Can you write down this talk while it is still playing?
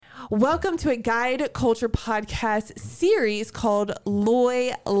Welcome to a Guide Culture podcast series called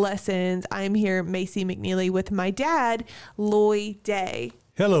Loy Lessons. I'm here, Macy McNeely, with my dad, Loy Day.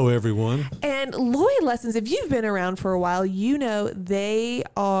 Hello, everyone. And Loy Lessons, if you've been around for a while, you know they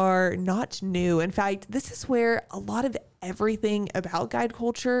are not new. In fact, this is where a lot of everything about guide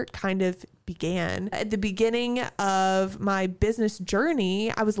culture kind of began. At the beginning of my business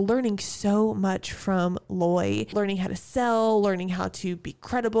journey, I was learning so much from Loy, learning how to sell, learning how to be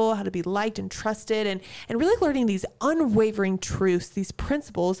credible, how to be liked and trusted, and really learning these unwavering truths, these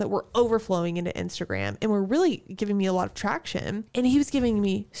principles that were overflowing into Instagram and were really giving me a lot of traction. And he was giving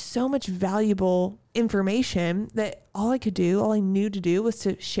me so much valuable information that all I knew to do was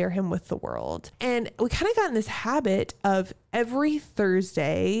to share him with the world. And we kind of got in this habit of every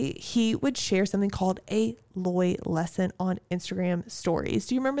Thursday, he would share something called a Loy lesson on Instagram stories.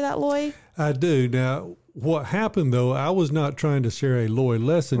 Do you remember that, Loy? I do. Now, what happened though, I was not trying to share a Loy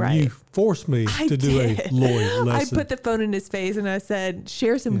lesson. Right. You forced me to do a Loy lesson. I put the phone in his face and I said,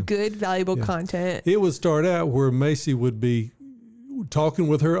 share some good, valuable content. It would start out where Macy would be talking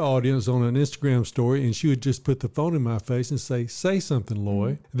with her audience on an Instagram story, and she would just put the phone in my face and say something,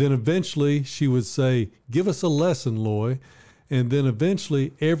 Loy. Then eventually she would say, give us a lesson, Loy. And then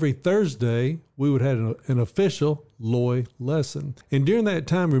eventually every Thursday we would have an official Loy lesson. And during that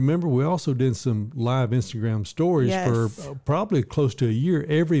time, remember, we also did some live Instagram stories for probably close to a year.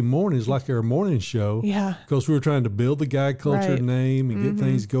 Every morning is like our morning show. Yeah. Because we were trying to build the guide culture name and get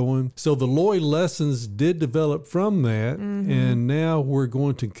things going. So the Loy lessons did develop from that. And now we're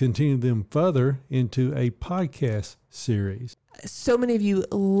going to continue them further into a podcast series. So many of you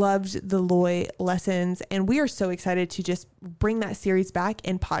loved the Loy lessons, and we are so excited to just bring that series back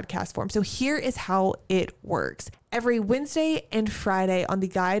in podcast form. So here is how it works. Every Wednesday and Friday on the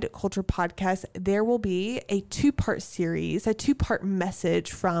Guide Culture podcast, there will be a two-part series, a two-part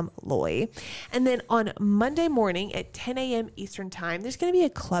message from Loy. And then on Monday morning at 10 a.m. Eastern time, there's going to be a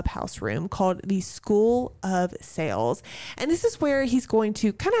clubhouse room called the School of Sales. And this is where he's going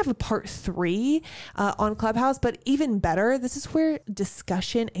to kind of have a part 3 on Clubhouse, but even better, this is where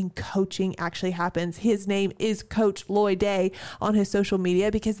discussion and coaching actually happens. His name is Coach Loy Day on his social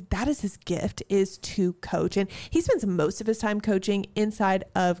media because that is his gift, is to coach. And he spends most of his time coaching inside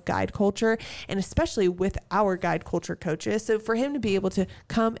of guide culture, and especially with our guide culture coaches. So for him to be able to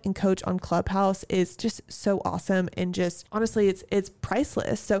come and coach on Clubhouse is just so awesome, and just honestly, it's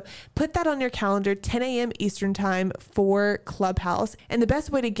priceless. So put that on your calendar, 10 a.m. Eastern time for Clubhouse. And the best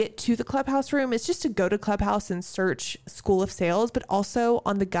way to get to the Clubhouse room is just to go to Clubhouse and search School of Sales, but also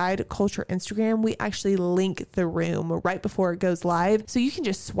on the Guide Culture Instagram, we actually link the room right before it goes live. So you can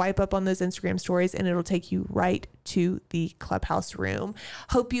just swipe up on those Instagram stories and it'll take you right to the Clubhouse room.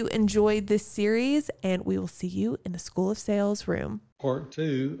 Hope you enjoyed this series, and we will see you in the School of Sales room. Part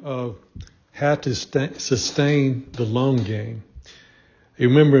 2 of how to sustain the long game. You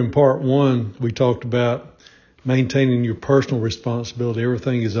remember in part 1, we talked about maintaining your personal responsibility.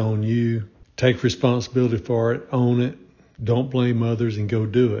 Everything is on you. Take responsibility for it, own it, don't blame others, and go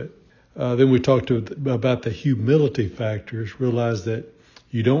do it. Then we talked about the humility factors. Realize that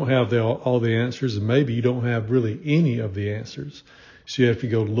you don't have all the answers, and maybe you don't have really any of the answers. So you have to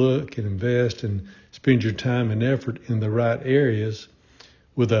go look and invest and spend your time and effort in the right areas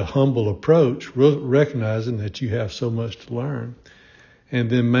with a humble approach, recognizing that you have so much to learn. And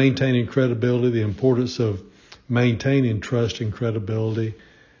then maintaining credibility, the importance of maintaining trust and credibility,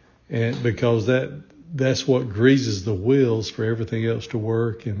 and because that's what greases the wheels for everything else to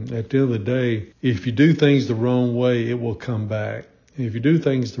work. And at the end of the day, if you do things the wrong way, it will come back. And if you do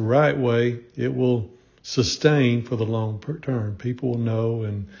things the right way, it will sustain for the long term. People will know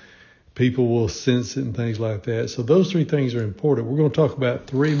and people will sense it and things like that. So those 3 things are important. We're going to talk about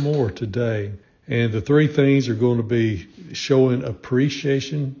 3 more today. And the 3 things are going to be showing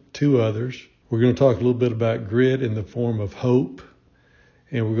appreciation to others. We're going to talk a little bit about grit in the form of hope.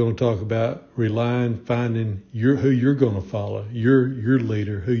 And we're going to talk about finding who you're going to follow, your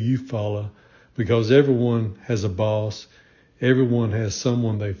leader, who you follow, because everyone has a boss. Everyone has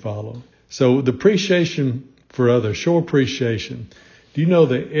someone they follow. So the appreciation for others, show appreciation. Do you know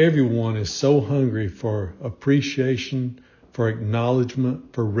that everyone is so hungry for appreciation, for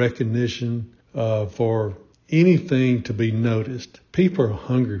acknowledgement, for recognition, for anything to be noticed? People are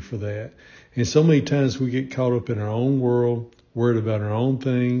hungry for that. And so many times we get caught up in our own world, worried about our own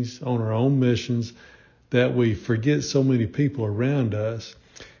things, on our own missions, that we forget so many people around us.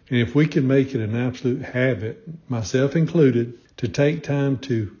 And if we can make it an absolute habit, myself included, to take time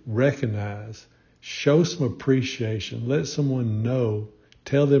to recognize, show some appreciation, let someone know,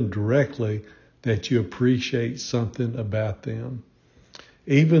 tell them directly that you appreciate something about them.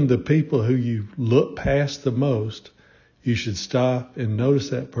 Even the people who you look past the most, you should stop and notice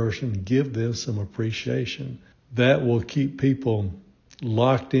that person and give them some appreciation. That will keep people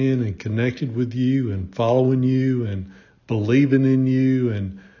locked in and connected with you and following you and believing in you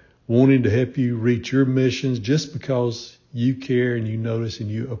and wanting to help you reach your missions just because you care and you notice and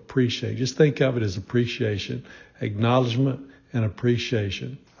you appreciate. Just think of it as appreciation, acknowledgement and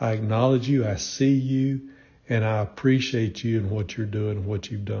appreciation. I acknowledge you, I see you, and I appreciate you and what you're doing and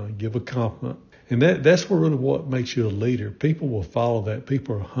what you've done. Give a compliment. And that's really what makes you a leader. People will follow that.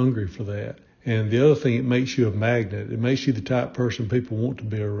 People are hungry for that. And the other thing, it makes you a magnet. It makes you the type of person people want to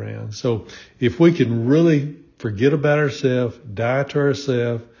be around. So if we can really forget about ourselves, die to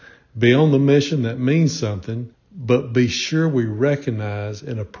ourselves, be on the mission that means something, but be sure we recognize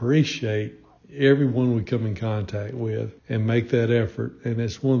and appreciate everyone we come in contact with and make that effort. And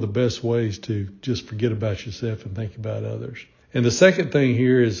it's one of the best ways to just forget about yourself and think about others. And the second thing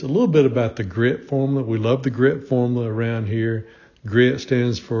here is a little bit about the GRIT formula. We love the GRIT formula around here. GRIT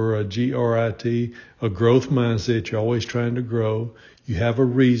stands for GRIT, a growth mindset. You're always trying to grow. You have a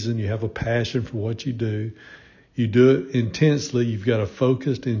reason. You have a passion for what you do. You do it intensely. You've got a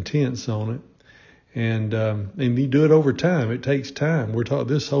focused intense on it. And you do it over time. It takes time. We're talking,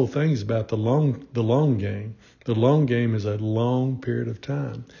 this whole thing is about the long game. The long game is a long period of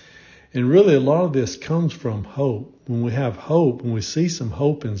time. And really a lot of this comes from hope. When we have hope, when we see some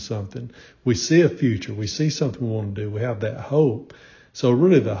hope in something, we see a future, we see something we want to do, we have that hope. So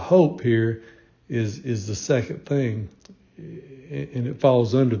really the hope here is the second thing, and it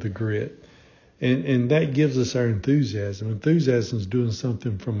falls under the GRIT. And that gives us our enthusiasm. Enthusiasm is doing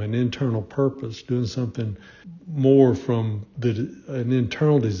something from an internal purpose, doing something more from an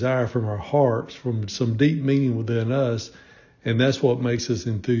internal desire from our hearts, from some deep meaning within us. And that's what makes us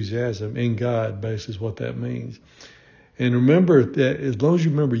enthusiasm in God, basically, is what that means. And remember that as long as you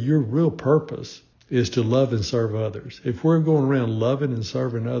remember your real purpose is to love and serve others. If we're going around loving and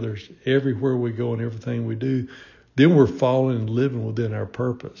serving others everywhere we go and everything we do, then we're following and living within our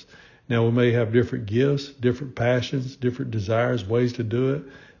purpose. Now, we may have different gifts, different passions, different desires, ways to do it.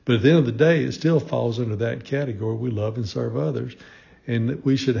 But at the end of the day, it still falls under that category. We love and serve others. And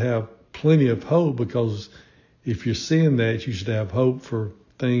we should have plenty of hope, because if you're seeing that, you should have hope for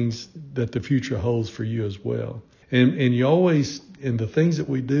things that the future holds for you as well. And you always, in the things that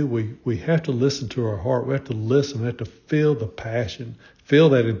we do, we have to listen to our heart. We have to listen. We have to feel the passion, feel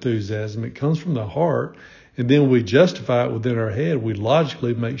that enthusiasm. It comes from the heart. And then we justify it within our head. We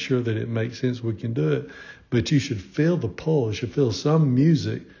logically make sure that it makes sense, we can do it. But you should feel the pull. You should feel some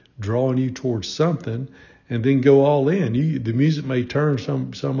music drawing you towards something, and then go all in. The music may turn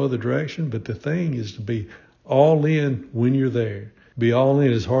some other direction, but the thing is to be all in when you're there. Be all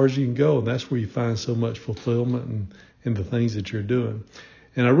in as hard as you can go, and that's where you find so much fulfillment in the things that you're doing.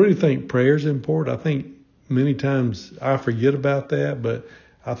 And I really think prayer is important. I think many times I forget about that, but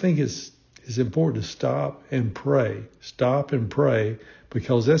I think it's important to stop and pray. Stop and pray,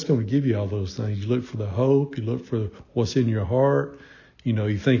 because that's going to give you all those things. You look for the hope. You look for what's in your heart.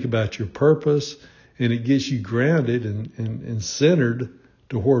 You think about your purpose, and it gets you grounded and centered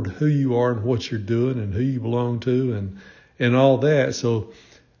toward who you are and what you're doing and who you belong to and all that.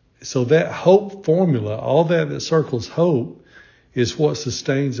 So that hope formula, all that circles hope, is what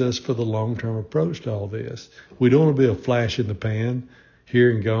sustains us for the long-term approach to all this. We don't want to be a flash in the pan,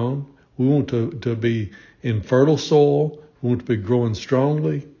 here and gone. We want to be in fertile soil. We want to be growing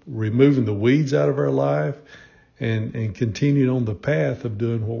strongly, removing the weeds out of our life, and continuing on the path of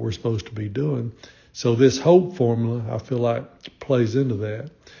doing what we're supposed to be doing. So this hope formula, I feel like, plays into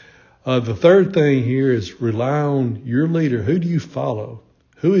that. The third thing here is rely on your leader. Who do you follow?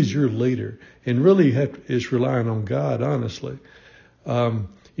 Who is your leader? And really it's relying on God, honestly.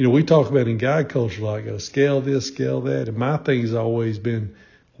 We talk about in God culture, like, got to scale this, scale that. And my thing has always been,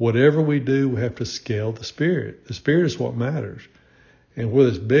 whatever we do, we have to scale the Spirit. The Spirit is what matters. And whether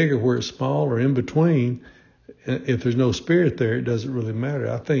it's big or where it's small or in between, if there's no Spirit there, it doesn't really matter.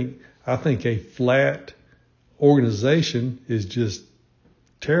 I think a flat organization is just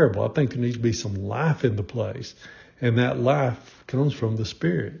terrible. I think there needs to be some life in the place. And that life comes from the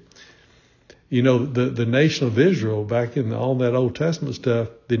Spirit. The nation of Israel, back in all that Old Testament stuff,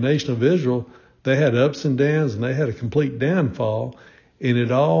 the nation of Israel, they had ups and downs, and they had a complete downfall. And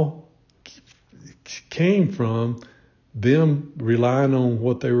it all came from them relying on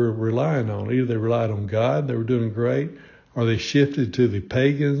what they were relying on. Either they relied on God, they were doing great, or they shifted to the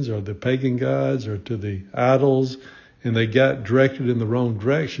pagans or the pagan gods or to the idols, and they got directed in the wrong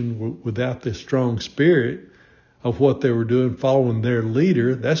direction without the strong spirit of what they were doing, following their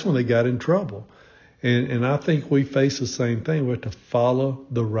leader. That's when they got in trouble. And I think we face the same thing. We have to follow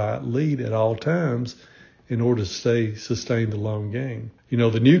the right lead at all times in order to sustain the long game. You know,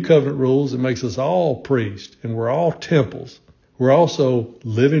 the new covenant rules, it makes us all priests, and we're all temples. We're also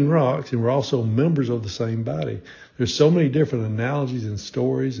living rocks, and we're also members of the same body. There's so many different analogies and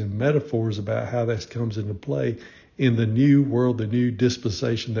stories and metaphors about how that comes into play in the new world, the new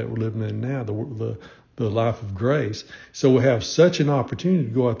dispensation that we're living in now, the life of grace. So we have such an opportunity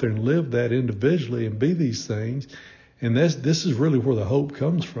to go out there and live that individually and be these things. And this is really where the hope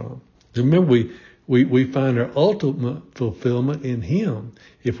comes from. Remember, we find our ultimate fulfillment in Him.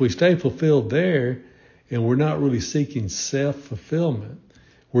 If we stay fulfilled there and we're not really seeking self-fulfillment,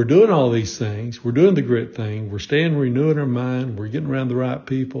 we're doing all these things. We're doing the great thing. We're staying renewing our mind. We're getting around the right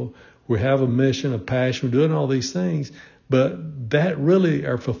people. We have a mission, a passion. We're doing all these things. But that really,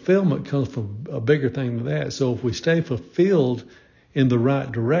 our fulfillment comes from a bigger thing than that. So if we stay fulfilled in the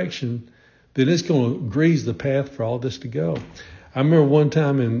right direction, then it's going to grease the path for all this to go. I remember one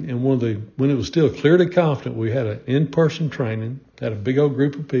time in when it was still clear to confident, we had an in-person training, had a big old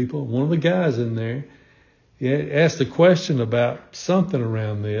group of people. One of the guys in there, he asked a question about something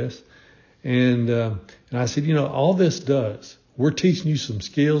around this. And I said, you know, all this does, we're teaching you some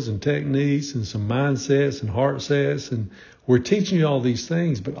skills and techniques and some mindsets and heart sets, and we're teaching you all these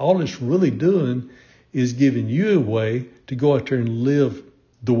things, but all it's really doing is giving you a way to go out there and live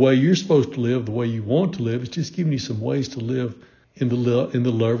the way you're supposed to live, the way you want to live. It's just giving you some ways to live in the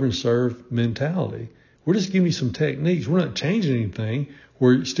love and serve mentality. We're just giving you some techniques. We're not changing anything.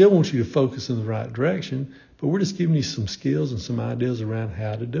 We still want you to focus in the right direction, but we're just giving you some skills and some ideas around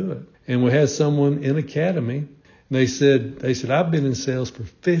how to do it. And we had someone in Academy. They said, I've been in sales for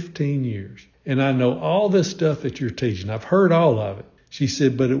 15 years, and I know all this stuff that you're teaching. I've heard all of it. She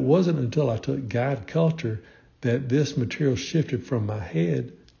said, but it wasn't until I took Guide Culture that this material shifted from my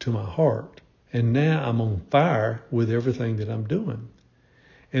head to my heart. And now I'm on fire with everything that I'm doing.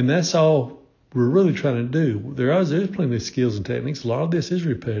 And that's all we're really trying to do. There's plenty of skills and techniques. A lot of this is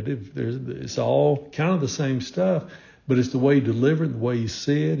repetitive. It's all kind of the same stuff, but it's the way you deliver it, the way you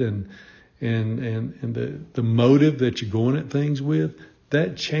see it, and the motive that you're going at things with,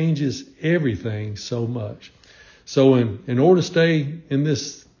 that changes everything so much. So in order to stay in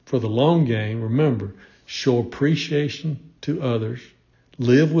this for the long game, remember, show appreciation to others,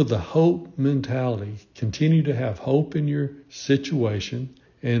 live with the hope mentality, continue to have hope in your situation,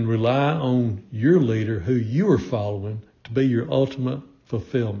 and rely on your leader who you are following to be your ultimate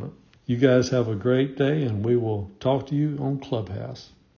fulfillment. You guys have a great day, and we will talk to you on Clubhouse.